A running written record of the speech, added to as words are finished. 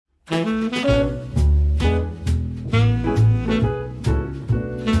Everybody,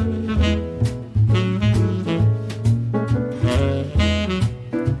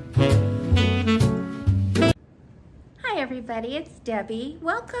 it's Debbie.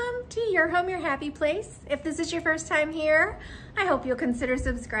 Welcome to Your Home, Your Happy Place. If this is your first time here, I hope you'll consider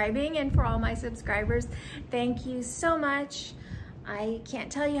subscribing. And for all my subscribers, thank you so much. I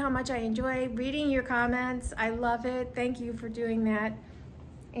can't tell you how much I enjoy reading your comments. I love it. Thank you for doing that.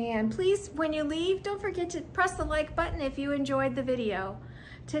 And please, when you leave, don't forget to press the like button if you enjoyed the video.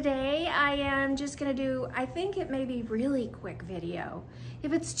 Today, I am just gonna do, I think it may be really quick video.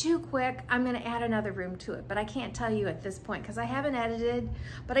 If it's too quick, I'm gonna add another room to it, but I can't tell you at this point because I haven't edited,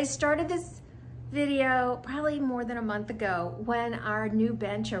 but I started this video probably more than a month ago when our new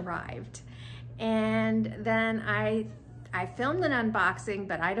bench arrived. And then I filmed an unboxing,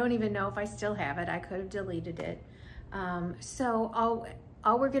 but I don't even know if I still have it. I could have deleted it. So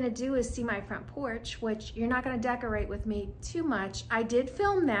all we're gonna do is see my front porch, which you're not gonna decorate with me too much. I did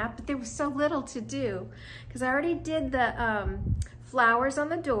film that, but there was so little to do because I already did the flowers on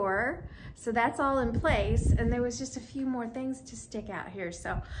the door. So that's all in place. And there was just a few more things to stick out here.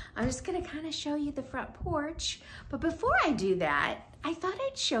 So I'm just gonna kind of show you the front porch. But before I do that, I thought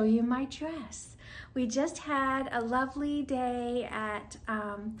I'd show you my dress. We just had a lovely day at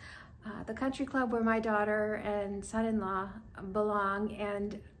the country club where my daughter and son-in-law belong,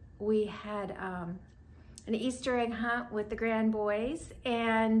 and we had an Easter egg hunt with the grand boys,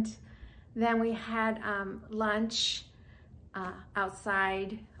 and then we had lunch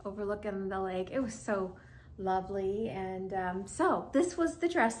outside overlooking the lake. It was so lovely. And so this was the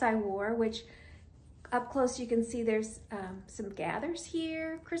dress I wore, which up close you can see there's some gathers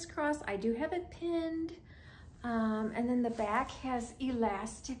here, crisscross. I do have it pinned. And then the back has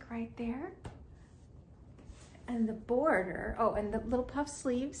elastic right there. And the border, oh, and the little puff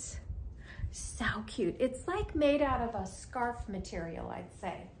sleeves. So cute. It's like made out of a scarf material, I'd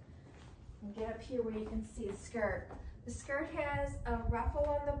say. Get up here where you can see the skirt. The skirt has a ruffle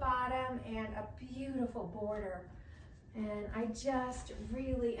on the bottom and a beautiful border. And I just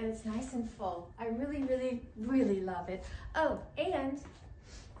really, and it's nice and full. I really, really, really love it. Oh, and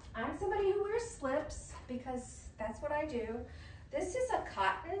I'm somebody who wears slips because that's what I do. This is a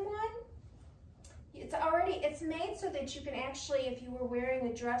cotton one. It's made so that you can actually, if you were wearing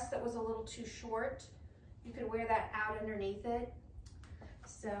a dress that was a little too short, you could wear that out underneath it.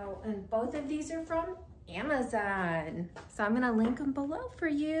 So, and both of these are from Amazon. So I'm gonna link them below for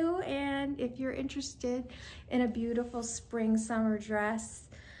you. And if you're interested in a beautiful spring summer dress,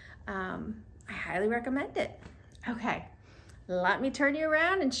 I highly recommend it. Okay, let me turn you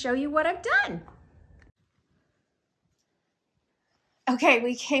around and show you what I've done. Okay,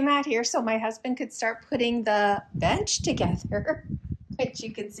 we came out here so my husband could start putting the bench together, which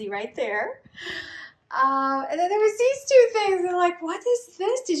you can see right there. And then there was these two things. I'm like, what is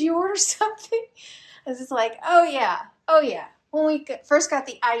this? Did you order something? I was just like, oh yeah, oh yeah. When we first got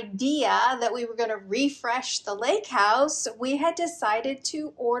the idea that we were gonna refresh the lake house, we had decided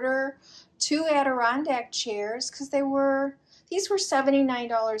to order 2 Adirondack chairs because these were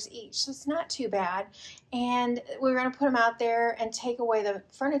 $79 each, so it's not too bad. And we were gonna put them out there and take away the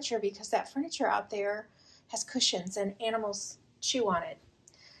furniture because that furniture out there has cushions and animals chew on it.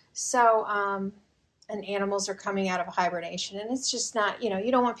 So, and animals are coming out of hibernation, and it's just not,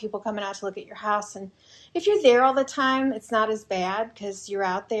 you don't want people coming out to look at your house. And if you're there all the time, it's not as bad because you're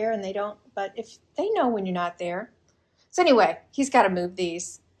out there and they don't, but if they know when you're not there. So anyway, he's got to move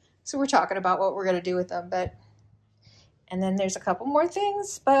these. So we're talking about what we're going to do with them, and then there's a couple more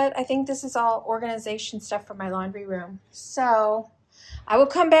things, but I think this is all organization stuff for my laundry room. So I will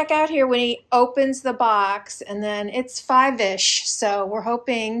come back out here when he opens the box, and then it's 5-ish. So we're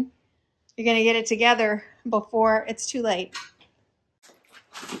hoping you're going to get it together before it's too late.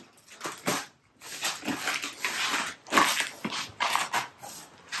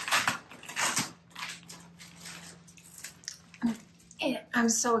 And I'm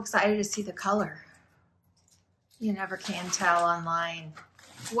so excited to see the color. You never can tell online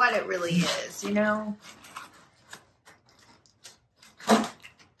what it really is,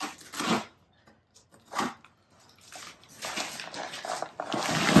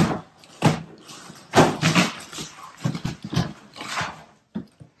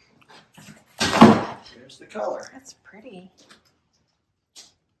 Here's the color. That's pretty.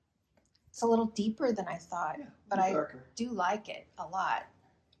 It's a little deeper than I thought, but I do like it a lot.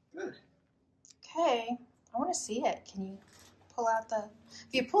 Good. Okay, I want to see it. Can you pull out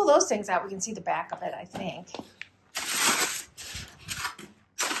if you pull those things out, we can see the back of it, I think.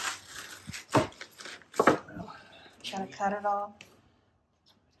 Gotta cut it all.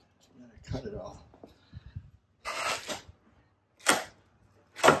 cut it off.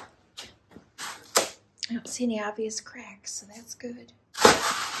 I don't see any obvious cracks, so that's good.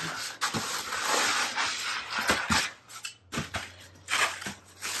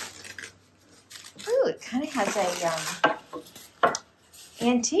 Ooh, it kind of has a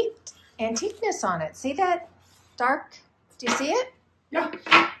antiqueness on it. See that dark? Do you see it? Yeah,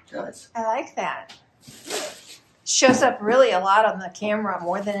 it does. I like that. Shows up really a lot on the camera,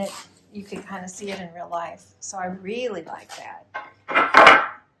 more than you can kind of see it in real life. So I really like that.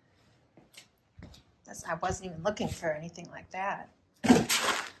 I wasn't even looking for anything like that.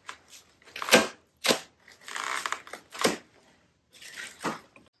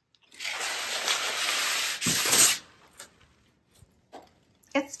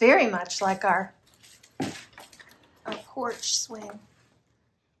 It's very much like our porch swing.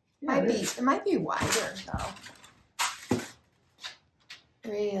 Yeah, It might be wider though.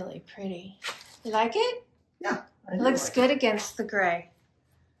 Really pretty. You like it? Yeah. It looks good against the gray.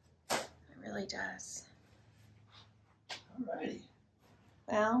 It really does. Alrighty.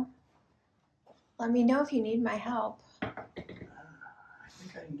 Well, let me know if you need my help. I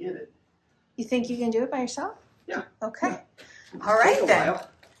think I can get it. You think you can do it by yourself? Yeah. Okay. Yeah. All right Take a then. while.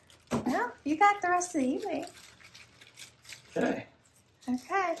 Well, you got the rest of the evening. Okay.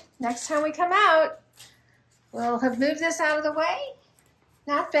 Okay. Next time we come out, we'll have moved this out of the way.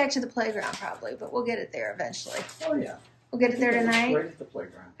 Not back to the playground probably, but we'll get it there eventually. Oh yeah. We'll get it there tonight. Right at the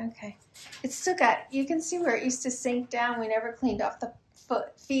playground. Okay. It's still got, you can see where it used to sink down. We never cleaned off the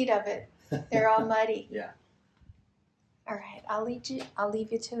feet of it. They're all muddy. Yeah. All right. I'll leave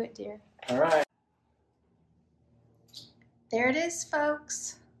you to it, dear. All right. There it is,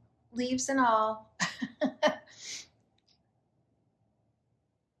 folks. Leaves and all. I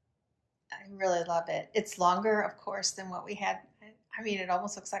really love it. It's longer, of course, than what we had. I mean, it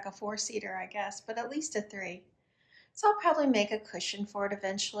almost looks like a 4-seater, I guess, but at least a 3. So I'll probably make a cushion for it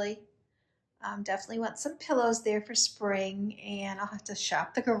eventually. Definitely want some pillows there for spring, and I'll have to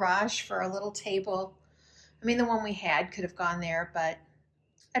shop the garage for a little table. I mean, the one we had could have gone there, but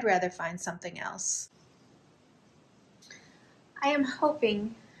I'd rather find something else. I am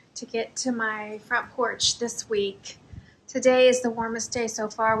hoping to get to my front porch this week. Today is the warmest day so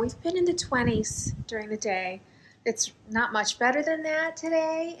far. We've been in the 20s during the day. It's not much better than that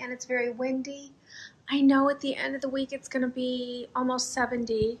today, and it's very windy. I know at the end of the week it's going to be almost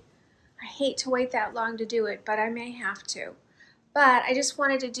 70. I hate to wait that long to do it, but I may have to. But I just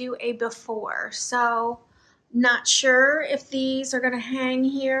wanted to do a before, so not sure if these are going to hang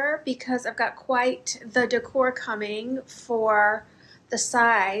here because I've got quite the decor coming for the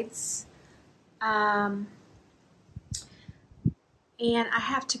sides. And I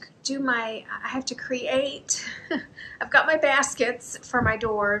have to create, I've got my baskets for my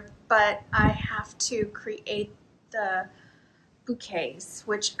door, but I have to create the bouquets,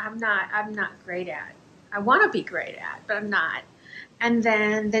 which I'm not great at. I want to be great at, but I'm not. And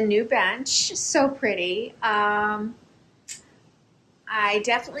then the new bench, so pretty. I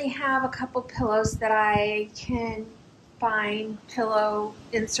definitely have a couple pillows that I can find pillow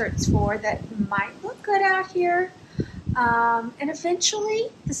inserts for that might look good out here. And eventually,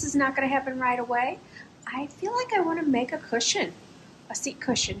 this is not going to happen right away, I feel like I want to make a cushion, a seat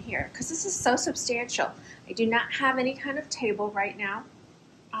cushion here, because this is so substantial. I do not have any kind of table right now.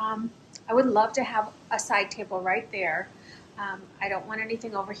 I would love to have a side table right there. I don't want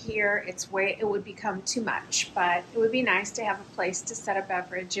anything over here. It would become too much, but it would be nice to have a place to set a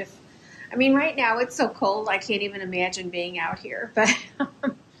beverage. I mean, right now it's so cold, I can't even imagine being out here. But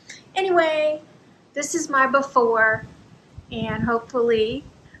anyway, this is my before. And hopefully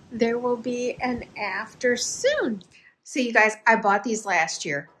there will be an after soon. So you guys, I bought these last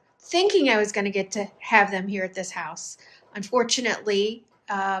year thinking I was going to get to have them here at this house. Unfortunately,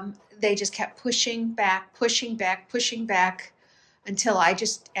 they just kept pushing back until I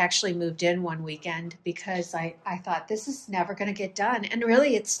just actually moved in one weekend because I thought this is never going to get done. And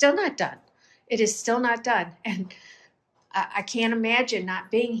really, it's still not done. It is still not done. And I can't imagine not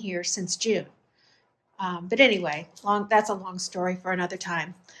being here since June. But anyway, that's a long story for another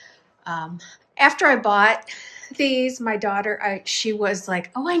time. After I bought these, my daughter, she was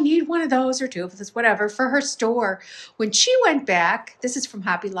like, oh, I need one of those or two of this, whatever, for her store. When she went back, this is from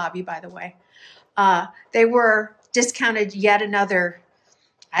Hobby Lobby, by the way, they were discounted yet another,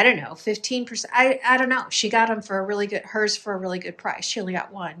 I don't know, 15%. I don't know. She got them for hers for a really good price. She only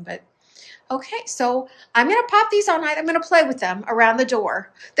got one, but okay. So I'm going to pop these all night. I'm going to play with them around the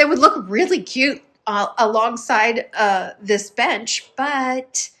door. They would look really cute alongside this bench,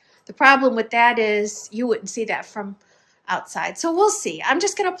 but the problem with that is you wouldn't see that from outside. So we'll see. I'm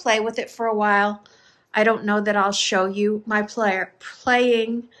just going to play with it for a while. I don't know that I'll show you my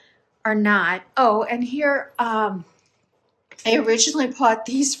playing or not. Oh, and here, I originally bought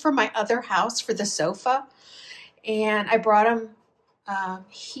these for my other house for the sofa, and I brought them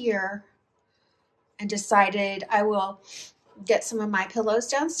here and decided I will get some of my pillows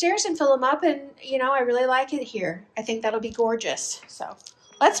downstairs and fill them up, and you know, I really like it here. I think that'll be gorgeous. So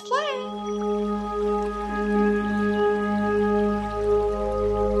let's play.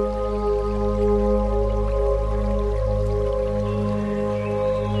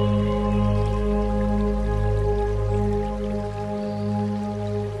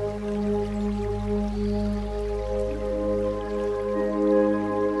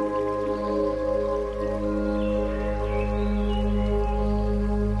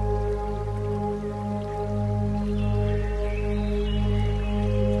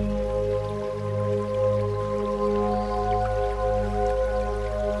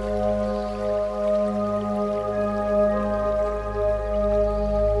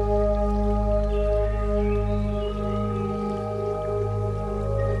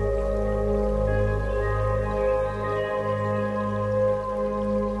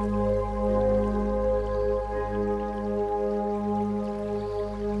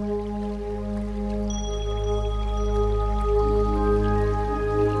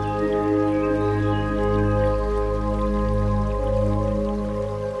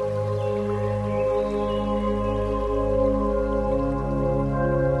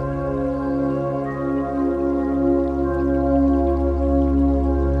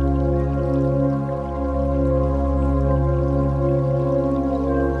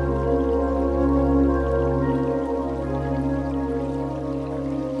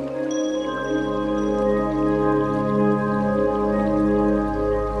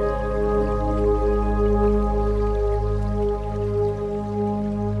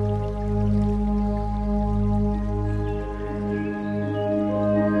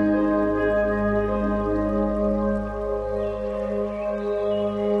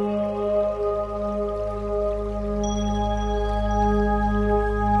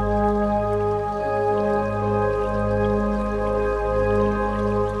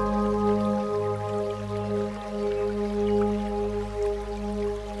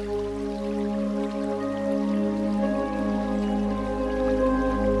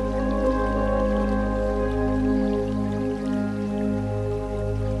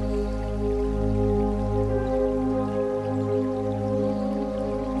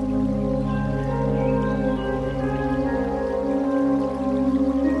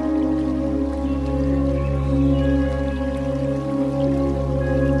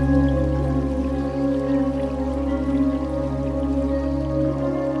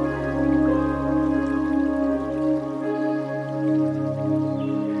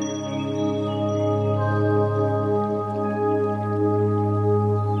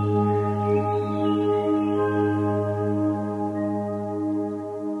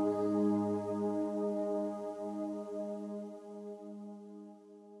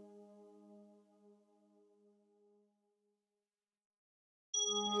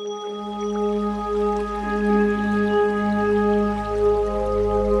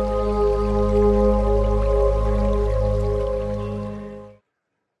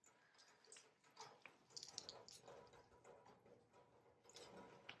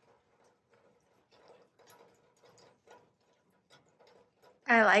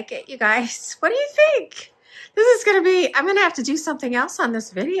 I like it, you guys. What do you think? This is going to be, I'm going to have to do something else on this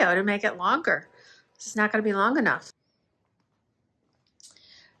video to make it longer. This is not going to be long enough.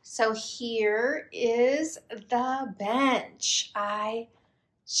 So here is the bench. I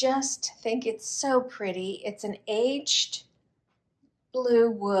just think it's so pretty. It's an aged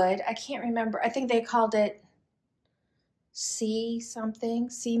blue wood. I can't remember. I think they called it sea something,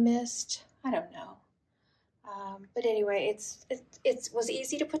 sea mist. I don't know. But anyway, it was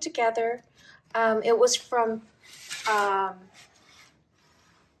easy to put together. It was from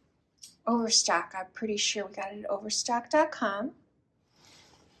Overstock. I'm pretty sure we got it at overstock.com.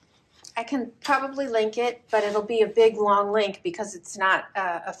 I can probably link it, but it'll be a big long link because it's not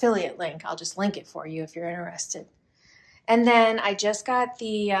an affiliate link. I'll just link it for you if you're interested. And then I just got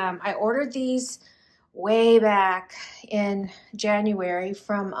the, I ordered these way back in January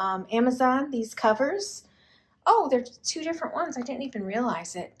from Amazon, these covers. Oh, there's two different ones. I didn't even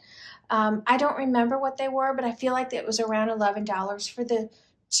realize it. I don't remember what they were, but I feel like it was around $11 for the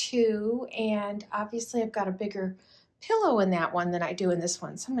two. And obviously I've got a bigger pillow in that one than I do in this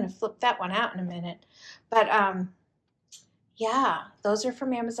one. So I'm going to flip that one out in a minute. But yeah, those are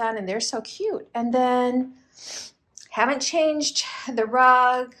from Amazon and they're so cute. And then Haven't changed the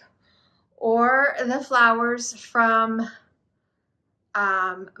rug or the flowers from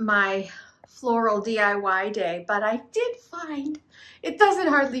my floral DIY day, but I did find, it doesn't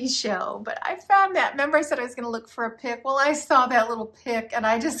hardly show, but I found that, remember I said I was going to look for a pick? Well, I saw that little pick and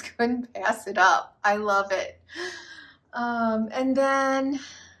I just couldn't pass it up. I love it. And then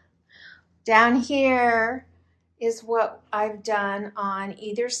down here is what I've done on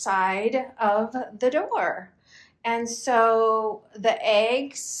either side of the door. And so the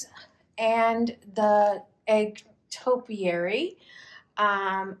eggs and the egg topiary,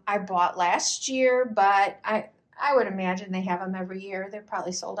 I bought last year, but I would imagine they have them every year. They're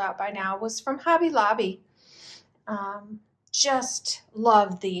probably sold out by now. It was from Hobby Lobby. Just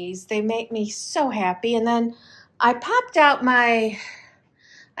love these. They make me so happy. And then I popped out my,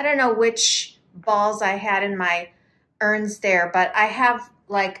 I don't know which balls I had in my urns there, but I have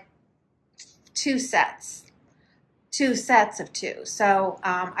like two sets of two. So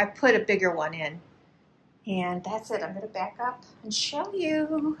I put a bigger one in. And that's it. I'm going to back up and show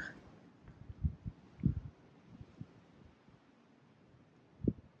you.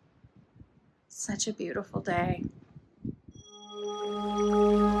 Such a beautiful day.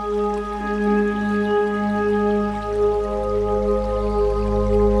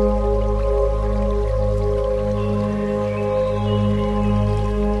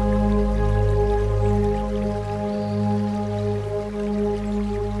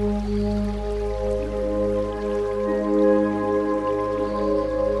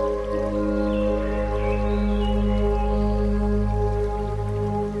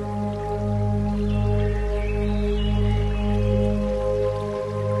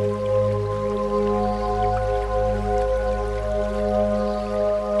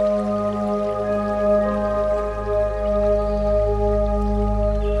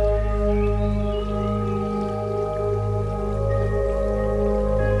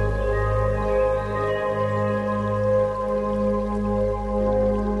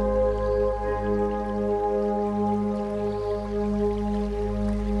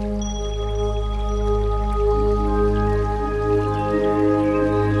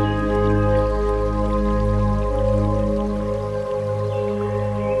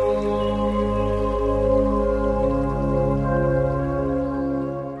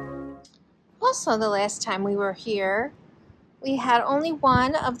 Also, the last time we were here, we had only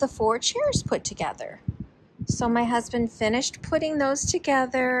one of the 4 chairs put together. So my husband finished putting those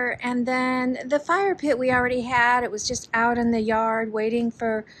together, and then the fire pit we already had. It was just out in the yard waiting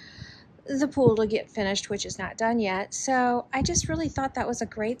for the pool to get finished, which is not done yet. So I just really thought that was a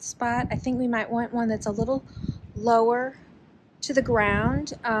great spot. I think we might want one that's a little lower to the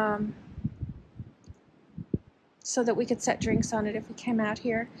ground, so that we could set drinks on it if we came out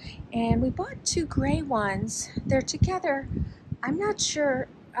here. And we bought 2 gray ones. They're together. I'm not sure.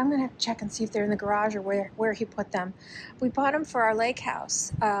 I'm gonna have to check and see if they're in the garage or where he put them. We bought them for our lake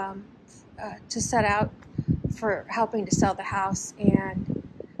house to set out for helping to sell the house. And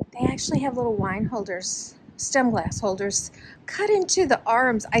they actually have little wine holders, stem glass holders, cut into the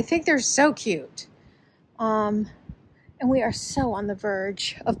arms. I think they're so cute. And we are so on the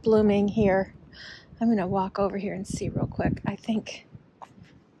verge of blooming here. I'm going to walk over here and see real quick. I think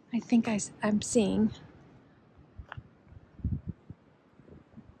I'm seeing.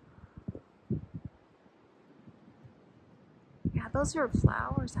 Yeah, those are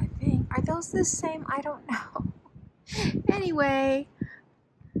flowers, I think. Are those the same? I don't know. Anyway.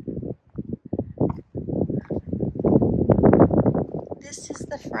 This is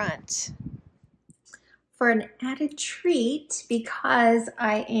the front. For an added treat, because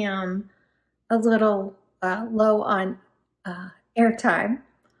I am a little low on airtime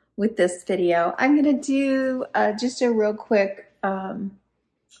with this video, I'm going to do just a real quick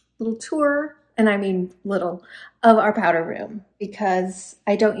little tour, and I mean little, of our powder room, because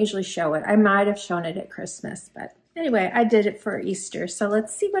I don't usually show it. I might have shown it at Christmas, but anyway, I did it for Easter, so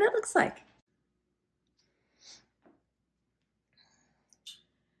let's see what it looks like.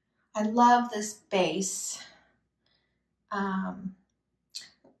 I love this base.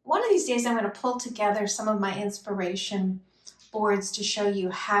 One of these days I'm going to pull together some of my inspiration boards to show you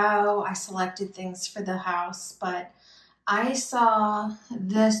how I selected things for the house, but I saw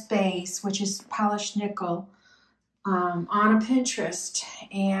this base, which is polished nickel, on a Pinterest,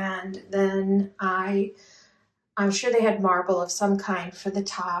 and then I'm sure they had marble of some kind for the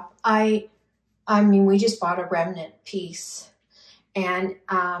top. I mean, we just bought a remnant piece, and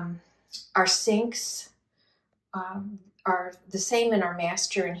our sinks are the same in our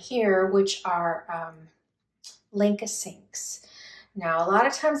master and here, which are Linka sinks. Now, a lot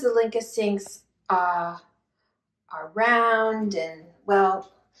of times the Linka sinks are are round and,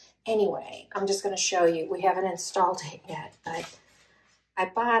 well, anyway, I'm just going to show you. We haven't installed it yet, but I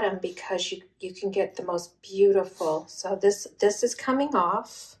bought them because you can get the most beautiful. So this is coming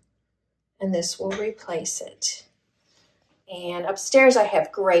off, and this will replace it. And upstairs I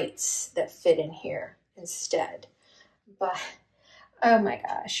have grates that fit in here instead. But, oh my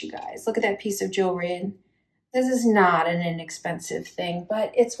gosh, you guys, look at that piece of jewelry. And this is not an inexpensive thing,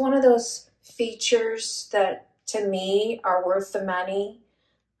 but it's one of those features that to me are worth the money.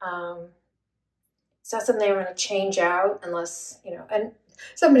 It's not something I'm going to change out unless, you know, and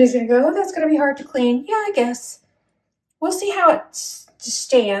somebody's going to go, oh, that's going to be hard to clean. Yeah, I guess. We'll see how it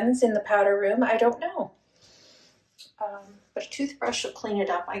stands in the powder room. I don't know. But a toothbrush will clean it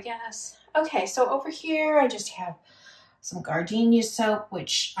up, I guess. Okay, so over here I just have some gardenia soap,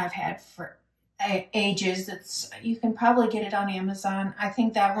 which I've had for ages. You can probably get it on Amazon. I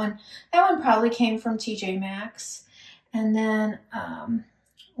think that one probably came from TJ Maxx. And then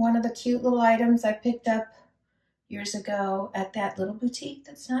one of the cute little items I picked up years ago at that little boutique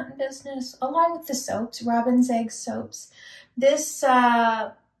that's not in business, along with the soaps, Robin's Egg soaps. This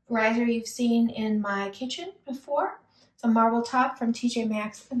riser you've seen in my kitchen before. It's a marble top from TJ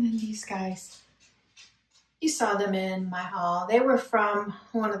Maxx. And then these guys. You saw them in my haul. They were from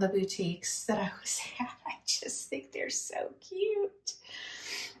one of the boutiques that I was at. I just think they're so cute.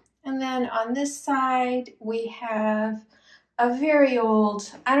 And then on this side, we have a very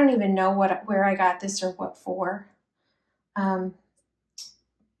old, I don't even know where I got this or what for.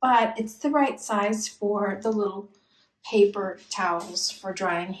 But it's the right size for the little paper towels for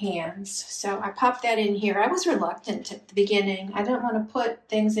drying hands. So I popped that in here. I was reluctant at the beginning. I didn't want to put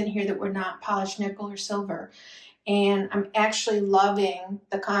things in here that were not polished nickel or silver. And I'm actually loving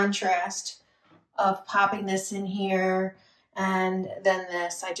the contrast of popping this in here and then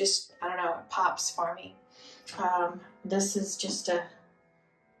this. I don't know, it pops for me. This is just a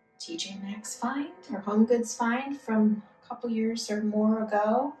TJ Maxx find or Home Goods find from a couple years or more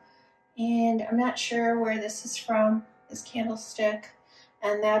ago. And I'm not sure where this is from, this candlestick.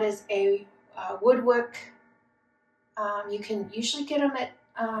 And that is a woodwick. You can usually get them at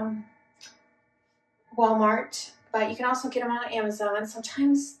Walmart, but you can also get them on Amazon.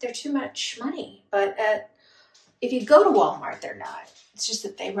 Sometimes they're too much money, but if you go to Walmart, they're not. It's just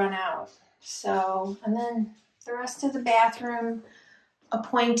that they run out. So, and then the rest of the bathroom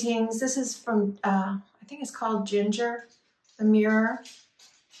appointings. This is from, I think it's called Ginger, the mirror.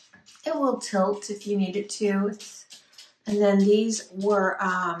 It will tilt if you need it to. And then these were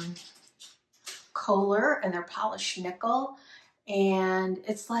Kohler, and they're polished nickel. And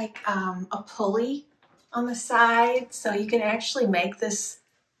it's like a pulley on the side. So you can actually make this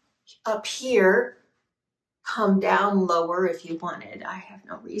up here come down lower if you wanted. I have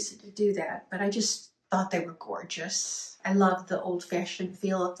no reason to do that, but I just thought they were gorgeous. I love the old-fashioned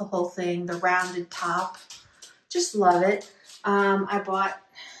feel of the whole thing, the rounded top. Just love it. I bought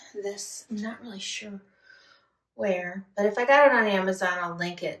this, I'm not really sure where, but if I got it on Amazon, I'll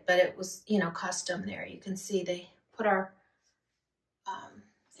link it. But it was, you know, custom there. You can see they put our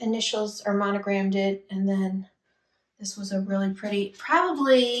initials or monogrammed it, and then this was a really pretty,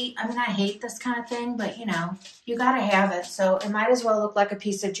 probably, I mean, I hate this kind of thing, but you know, you gotta have it, so it might as well look like a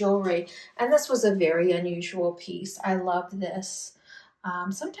piece of jewelry. And this was a very unusual piece. I loved this.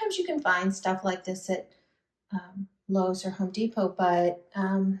 Sometimes you can find stuff like this at Lowe's or Home Depot, but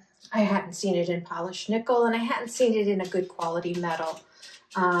I hadn't seen it in polished nickel, and I hadn't seen it in a good quality metal.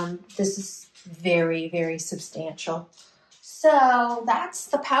 This is very, very substantial. So that's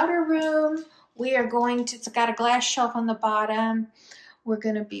the powder room. We are going to, it's got a glass shelf on the bottom. We're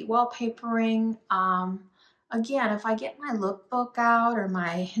going to be wallpapering. Again, if I get my lookbook out or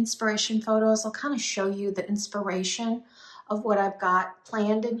my inspiration photos, I'll kind of show you the inspiration of what I've got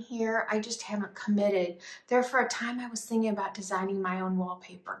planned in here. I just haven't committed. There for a time I was thinking about designing my own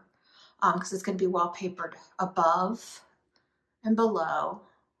wallpaper because it's going to be wallpapered above and below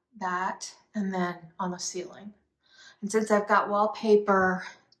that and then on the ceiling. And since I've got wallpaper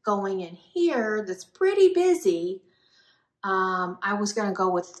going in here that's pretty busy, I was going to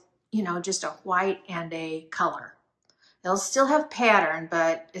go with, you know, just a white and a color. They'll still have pattern,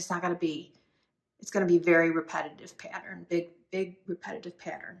 but it's not going to be, it's going to be very repetitive pattern, big repetitive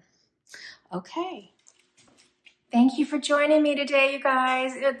pattern. Okay. Thank you for joining me today, you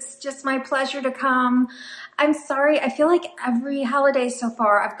guys. It's just my pleasure to come. I'm sorry. I feel like every holiday so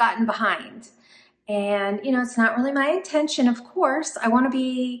far I've gotten behind. And, you know, it's not really my intention, of course. I want to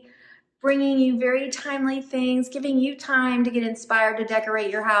be bringing you very timely things, giving you time to get inspired to decorate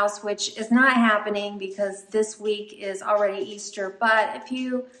your house, which is not happening because this week is already Easter. But if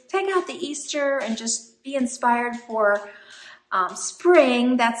you take out the Easter and just be inspired for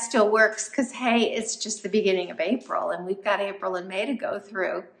spring, that still works because, hey, it's just the beginning of April and we've got April and May to go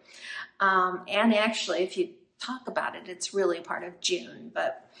through. And actually, if you talk about it, it's really part of June.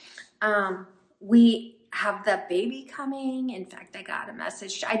 But we have the baby coming. In fact, I got a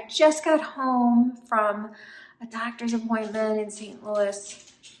message. I just got home from a doctor's appointment in St.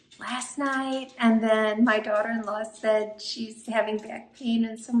 Louis last night, and then my daughter-in-law said she's having back pain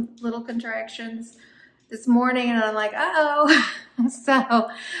and some little contractions this morning, and I'm like, uh-oh. So,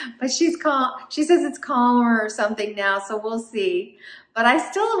 but she's calm. She says it's calmer or something now, so we'll see. But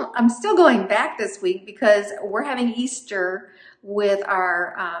I'm still going back this week because we're having Easter with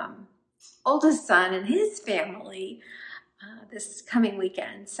our oldest son and his family this coming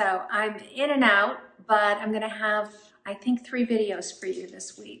weekend. So I'm in and out, but I'm gonna have, I think, 3 videos for you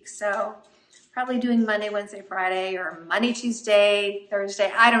this week. So probably doing Monday, Wednesday, Friday, or Monday, Tuesday,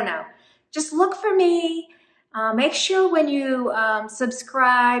 Thursday, I don't know. Just look for me. Make sure when you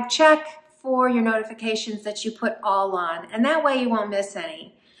subscribe, check for your notifications that you put all on, and that way you won't miss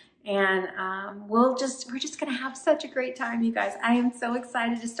any. And we're just gonna have such a great time, you guys. I am so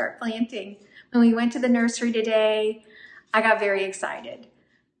excited to start planting. When we went to the nursery today, I got very excited.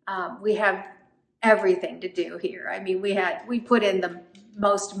 We have everything to do here. I mean, we put in the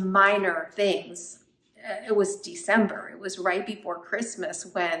most minor things. It was December. It was right before Christmas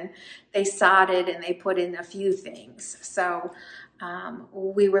when they sodded and they put in a few things. So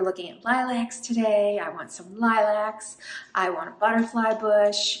we were looking at lilacs today. I want some lilacs. I want a butterfly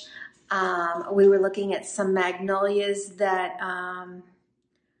bush. We were looking at some magnolias that,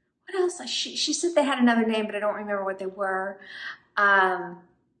 what else? She said they had another name, but I don't remember what they were. I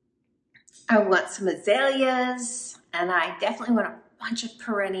want some azaleas, and I definitely want a bunch of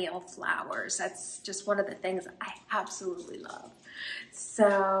perennial flowers. That's just one of the things I absolutely love.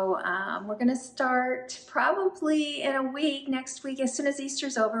 So we're gonna start probably in a week, next week, as soon as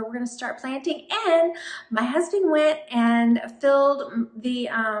Easter's over, we're gonna start planting. And my husband went and filled the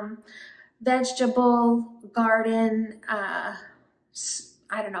vegetable garden,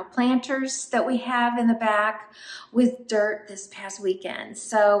 I don't know, planters that we have in the back with dirt this past weekend.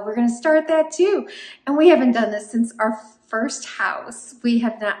 So we're gonna start that too. And we haven't done this since our first house. We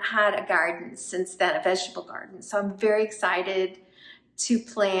have not had a garden since then, a vegetable garden. So I'm very excited to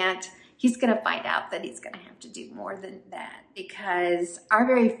plant. He's gonna find out that he's gonna have to do more than that because our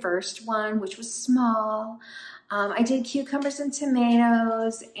very first one, which was small, I did cucumbers and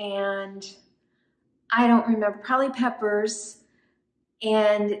tomatoes and I don't remember, probably peppers.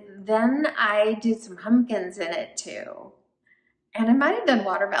 And then I did some pumpkins in it too. And I might have done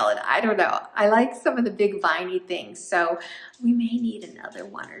watermelon, I don't know. I like some of the big viney things, so we may need another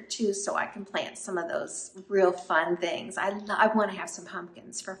 1 or 2 so I can plant some of those real fun things. I wanna have some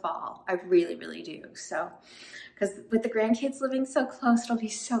pumpkins for fall. I really, really do. So, because with the grandkids living so close, it'll be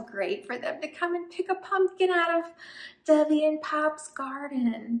so great for them to come and pick a pumpkin out of Debbie and Pop's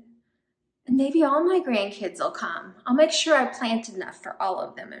garden. And maybe all my grandkids will come. I'll make sure I plant enough for all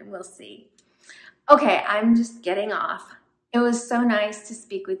of them and we'll see. Okay, I'm just getting off. It was so nice to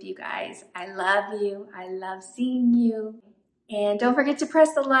speak with you guys. I love you. I love seeing you. And don't forget to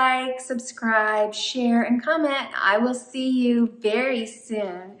press the like, subscribe, share, and comment. I will see you very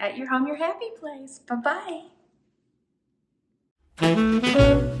soon at your home, your happy place. Bye-bye.